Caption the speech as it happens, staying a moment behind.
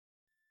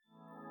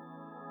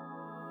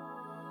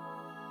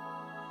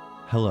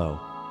Hello,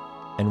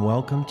 and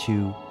welcome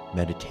to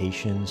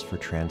Meditations for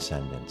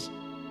Transcendence.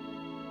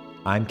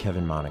 I'm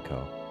Kevin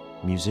Monaco,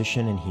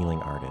 musician and healing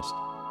artist,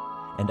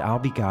 and I'll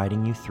be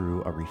guiding you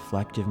through a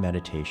reflective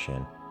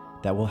meditation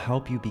that will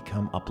help you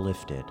become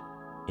uplifted,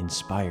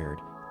 inspired,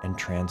 and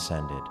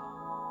transcended.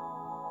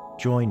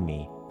 Join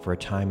me for a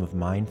time of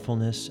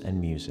mindfulness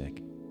and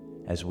music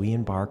as we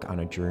embark on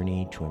a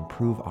journey to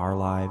improve our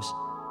lives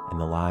and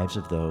the lives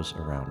of those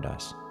around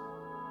us.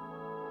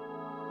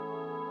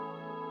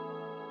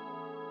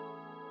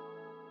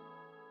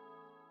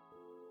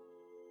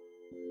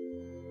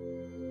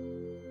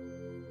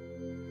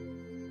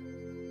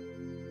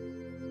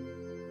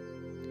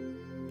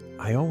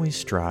 I always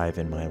strive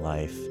in my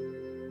life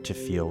to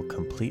feel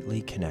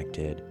completely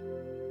connected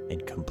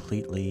and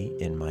completely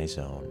in my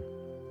zone.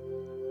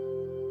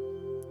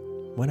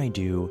 When I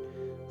do,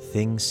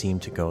 things seem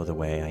to go the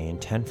way I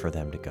intend for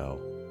them to go,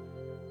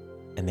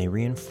 and they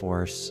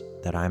reinforce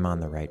that I'm on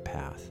the right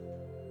path.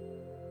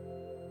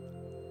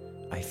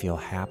 I feel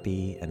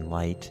happy and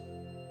light,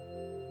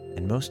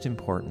 and most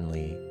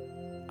importantly,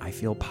 I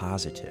feel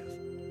positive.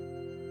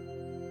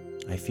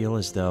 I feel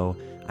as though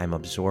I'm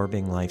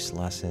absorbing life's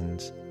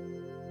lessons,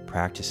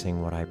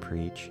 practicing what I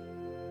preach,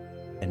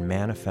 and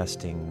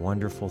manifesting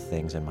wonderful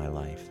things in my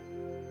life.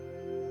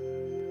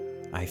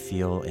 I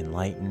feel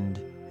enlightened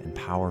and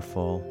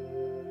powerful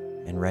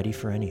and ready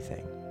for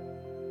anything.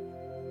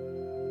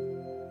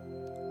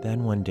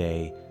 Then one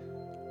day,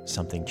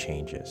 something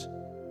changes.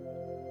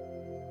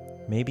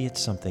 Maybe it's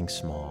something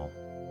small.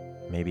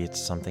 Maybe it's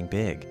something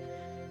big.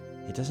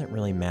 It doesn't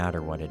really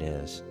matter what it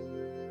is.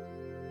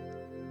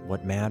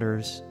 What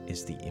matters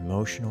is the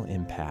emotional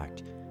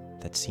impact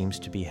that seems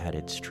to be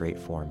headed straight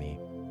for me.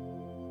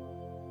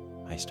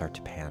 I start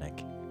to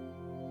panic.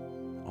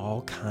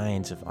 All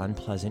kinds of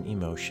unpleasant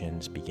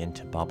emotions begin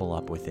to bubble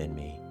up within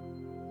me.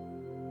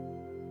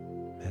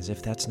 As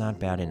if that's not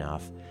bad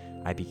enough,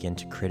 I begin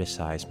to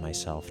criticize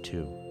myself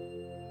too.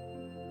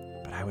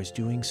 But I was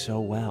doing so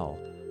well.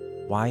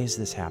 Why is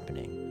this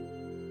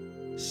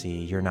happening?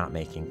 See, you're not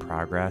making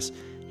progress.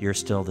 You're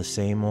still the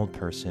same old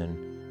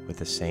person with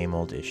the same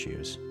old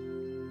issues.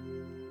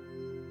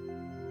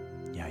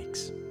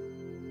 Yikes.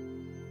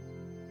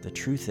 The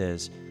truth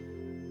is,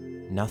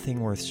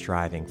 nothing worth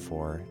striving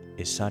for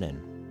is sudden.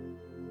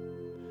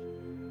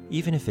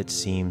 Even if it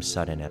seems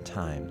sudden at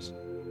times,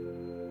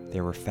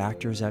 there were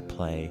factors at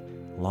play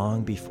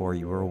long before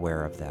you were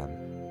aware of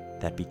them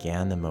that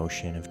began the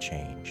motion of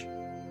change.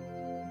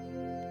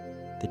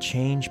 The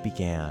change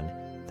began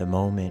the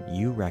moment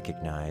you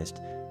recognized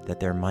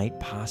that there might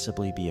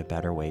possibly be a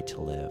better way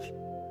to live.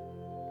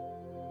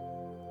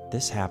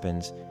 This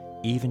happens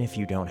even if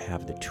you don't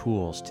have the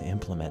tools to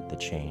implement the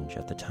change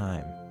at the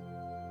time.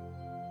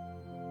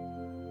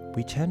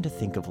 We tend to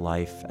think of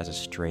life as a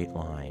straight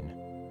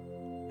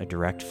line, a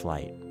direct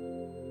flight.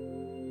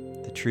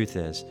 The truth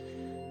is,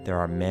 there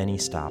are many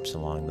stops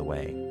along the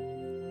way.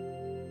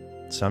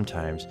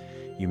 Sometimes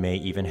you may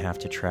even have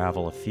to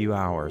travel a few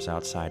hours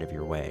outside of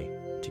your way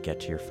to get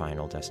to your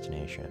final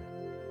destination.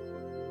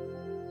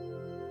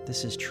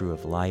 This is true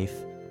of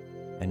life,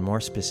 and more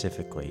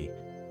specifically,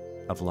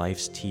 of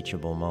life's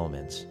teachable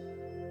moments.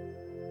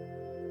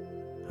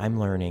 I'm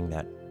learning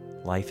that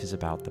life is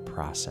about the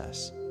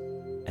process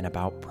and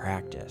about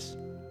practice.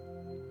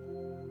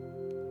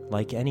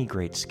 Like any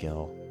great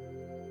skill,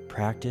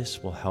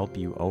 practice will help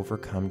you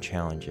overcome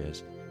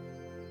challenges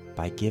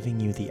by giving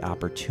you the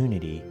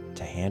opportunity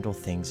to handle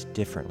things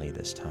differently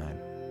this time.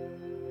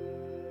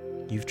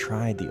 You've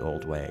tried the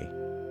old way.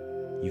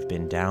 You've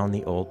been down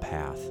the old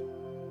path.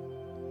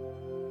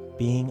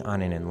 Being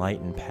on an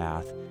enlightened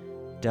path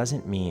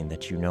doesn't mean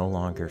that you no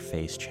longer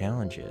face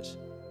challenges.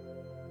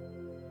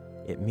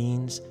 It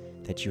means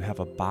that you have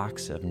a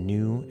box of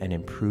new and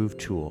improved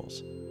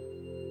tools,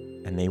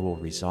 and they will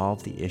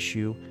resolve the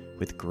issue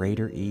with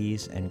greater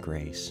ease and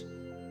grace.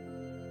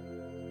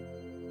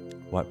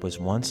 What was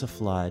once a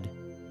flood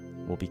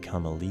will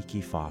become a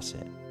leaky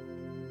faucet,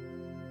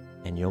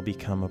 and you'll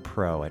become a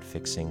pro at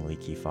fixing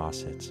leaky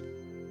faucets.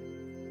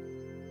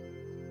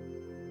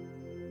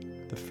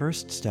 The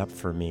first step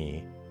for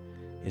me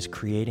is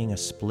creating a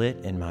split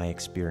in my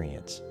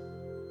experience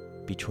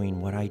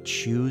between what I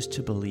choose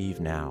to believe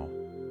now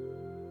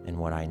and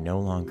what I no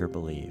longer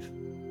believe.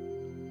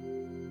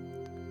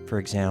 For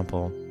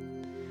example,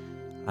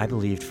 I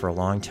believed for a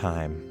long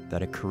time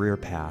that a career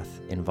path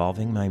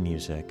involving my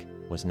music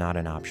was not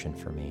an option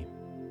for me.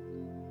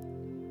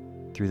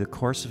 Through the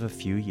course of a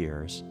few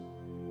years,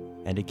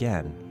 and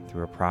again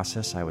through a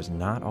process I was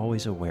not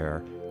always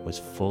aware was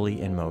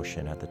fully in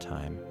motion at the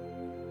time,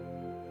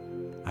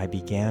 I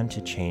began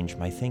to change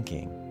my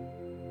thinking.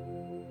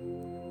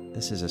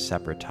 This is a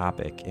separate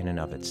topic in and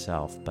of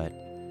itself, but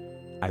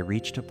I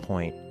reached a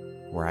point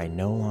where I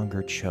no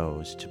longer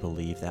chose to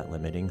believe that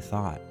limiting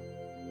thought.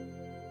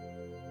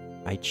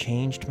 I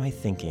changed my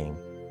thinking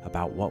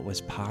about what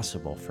was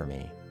possible for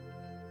me,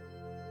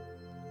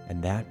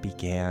 and that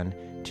began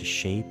to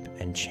shape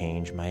and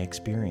change my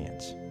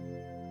experience.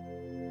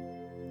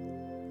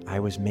 I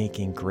was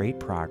making great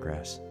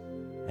progress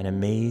and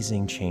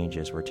amazing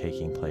changes were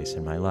taking place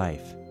in my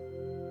life.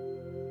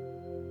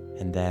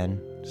 And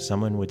then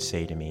someone would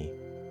say to me,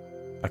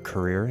 "A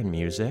career in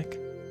music?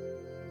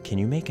 Can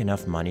you make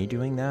enough money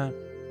doing that?"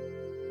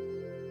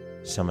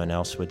 Someone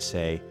else would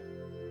say,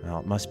 "Well,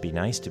 it must be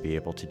nice to be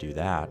able to do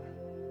that."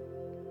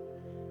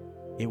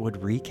 It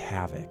would wreak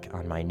havoc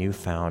on my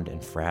newfound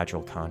and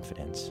fragile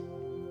confidence.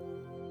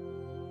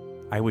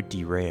 I would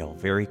derail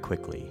very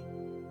quickly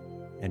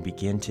and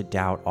begin to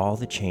doubt all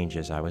the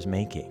changes I was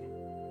making.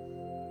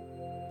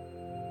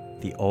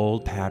 The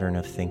old pattern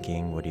of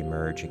thinking would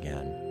emerge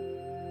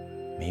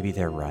again. Maybe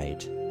they're right.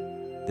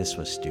 This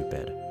was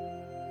stupid.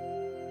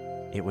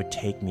 It would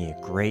take me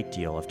a great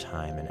deal of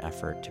time and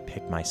effort to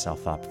pick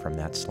myself up from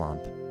that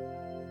slump.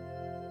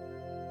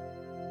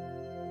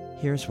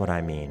 Here's what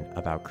I mean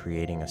about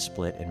creating a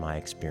split in my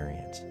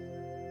experience.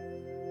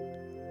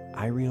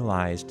 I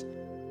realized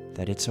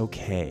that it's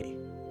okay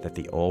that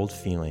the old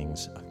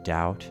feelings of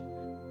doubt,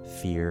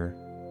 fear,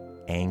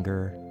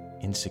 anger,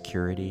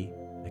 insecurity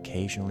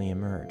occasionally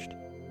emerged.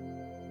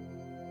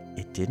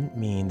 It didn't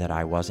mean that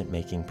I wasn't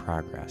making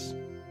progress.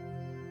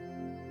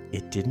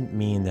 It didn't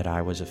mean that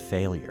I was a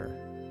failure.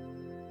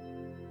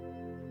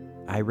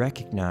 I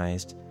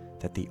recognized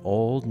that the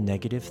old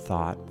negative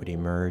thought would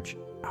emerge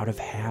out of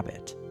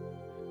habit.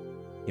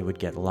 It would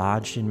get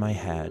lodged in my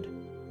head,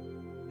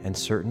 and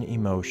certain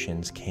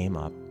emotions came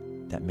up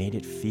that made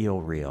it feel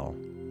real.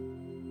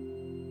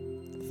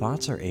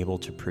 Thoughts are able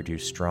to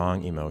produce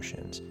strong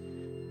emotions.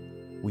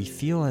 We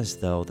feel as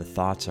though the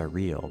thoughts are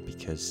real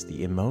because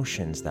the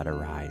emotions that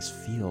arise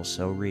feel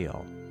so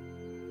real.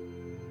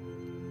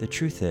 The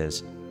truth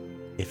is,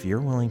 if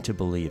you're willing to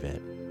believe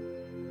it,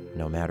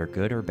 no matter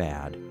good or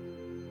bad,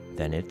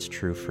 then it's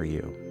true for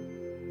you.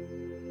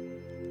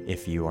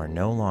 If you are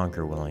no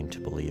longer willing to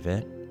believe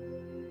it,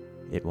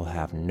 it will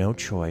have no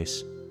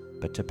choice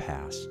but to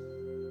pass.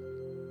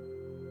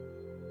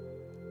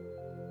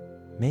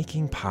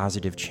 Making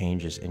positive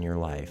changes in your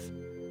life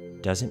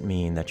doesn't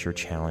mean that your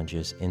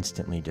challenges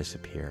instantly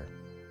disappear.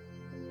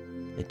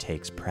 It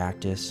takes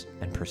practice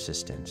and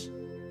persistence.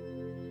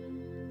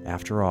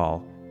 After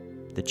all,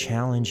 the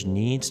challenge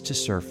needs to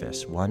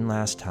surface one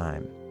last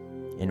time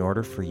in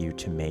order for you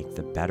to make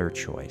the better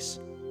choice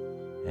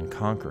and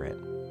conquer it.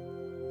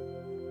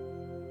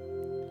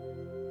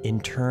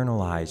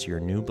 Internalize your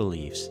new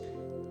beliefs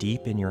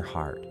deep in your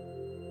heart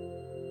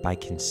by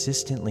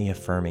consistently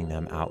affirming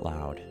them out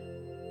loud.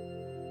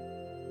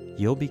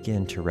 You'll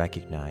begin to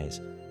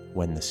recognize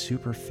when the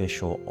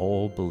superficial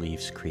old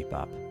beliefs creep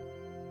up.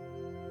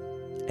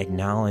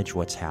 Acknowledge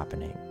what's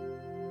happening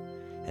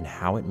and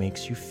how it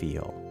makes you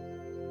feel.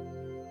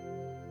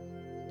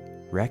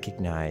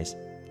 Recognize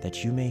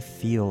that you may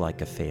feel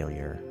like a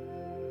failure,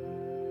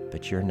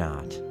 but you're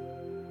not.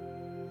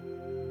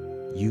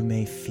 You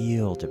may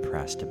feel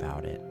depressed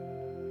about it,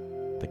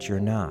 but you're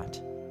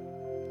not.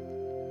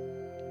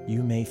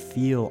 You may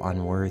feel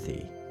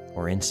unworthy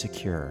or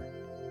insecure,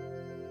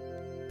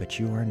 but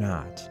you are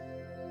not.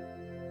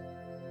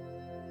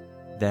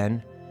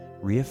 Then,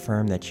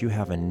 reaffirm that you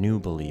have a new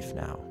belief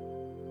now.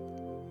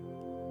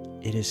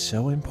 It is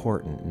so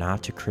important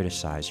not to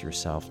criticize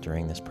yourself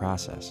during this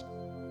process.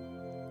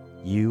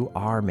 You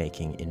are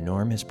making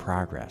enormous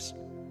progress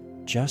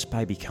just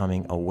by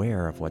becoming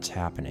aware of what's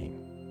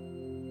happening.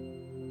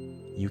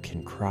 You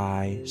can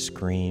cry,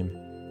 scream,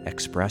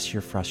 express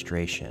your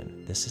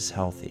frustration. This is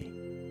healthy.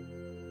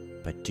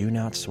 But do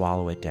not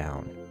swallow it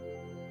down.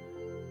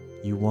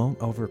 You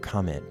won't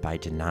overcome it by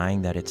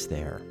denying that it's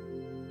there.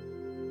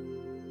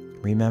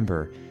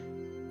 Remember,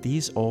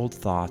 these old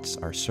thoughts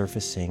are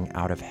surfacing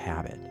out of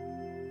habit,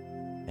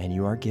 and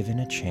you are given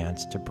a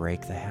chance to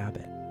break the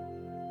habit.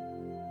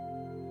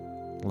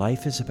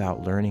 Life is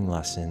about learning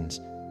lessons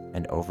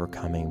and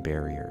overcoming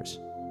barriers.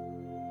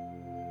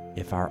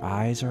 If our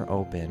eyes are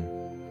open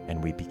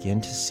and we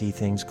begin to see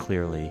things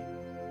clearly,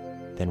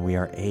 then we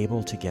are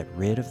able to get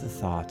rid of the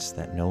thoughts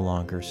that no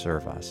longer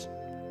serve us.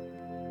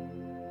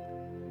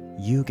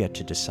 You get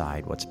to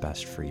decide what's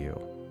best for you.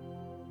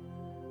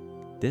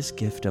 This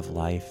gift of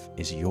life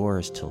is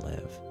yours to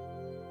live.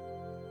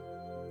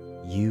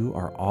 You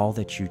are all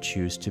that you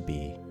choose to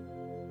be,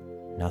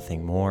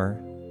 nothing more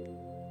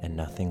and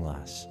nothing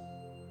less.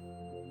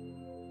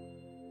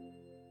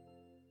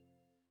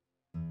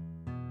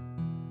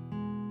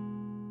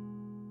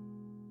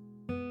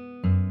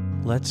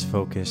 Let's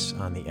focus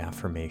on the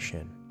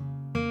affirmation.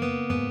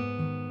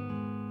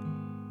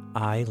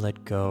 I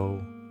let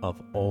go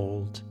of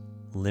old,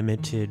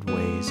 limited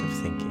ways of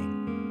thinking.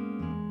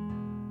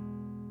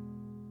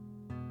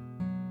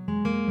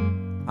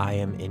 I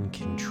am in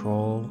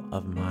control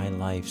of my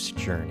life's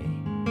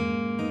journey.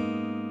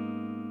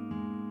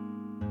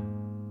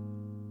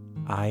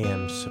 I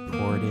am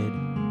supported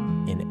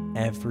in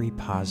every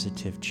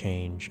positive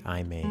change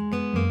I make.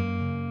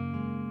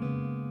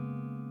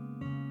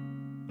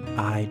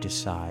 I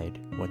decide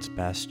what's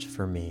best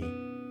for me.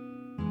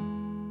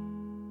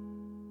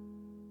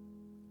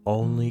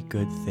 Only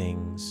good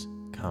things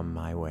come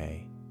my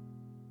way.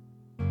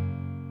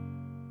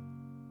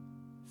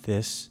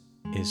 This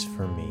is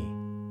for me.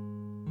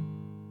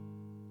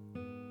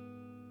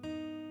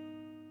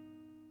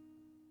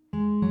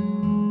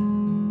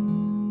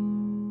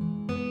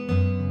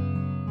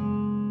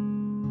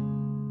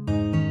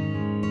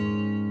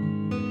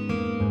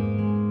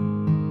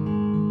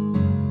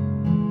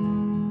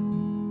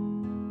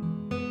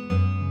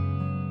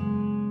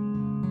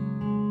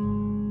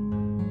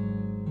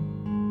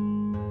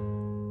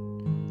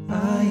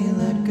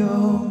 go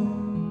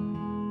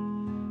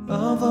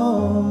of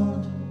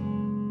old.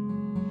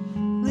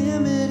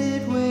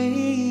 Limited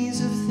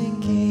ways of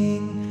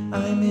thinking,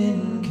 I'm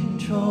in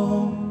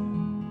control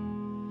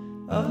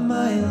of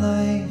my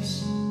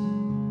life's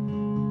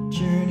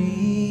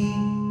journey.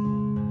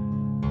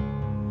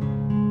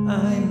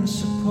 I'm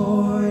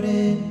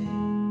supported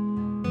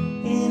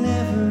in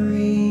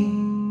every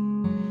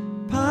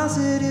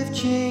positive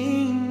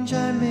change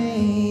I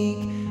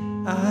make.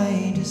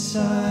 I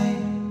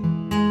decide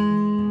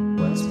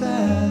what's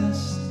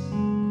best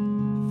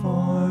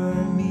for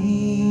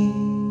me.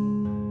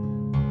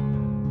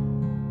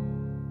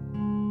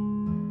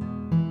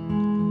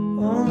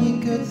 Only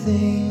good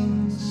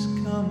things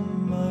come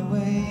my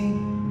way.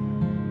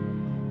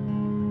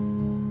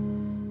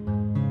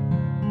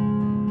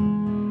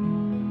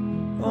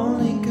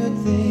 Only good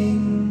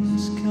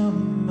things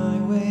come my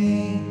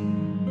way.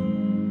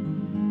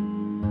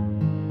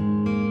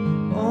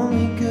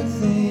 Only good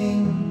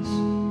things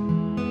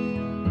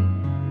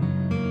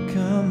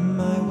come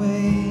my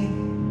way.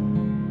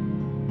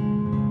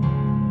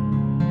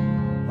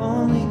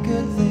 Only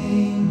good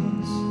things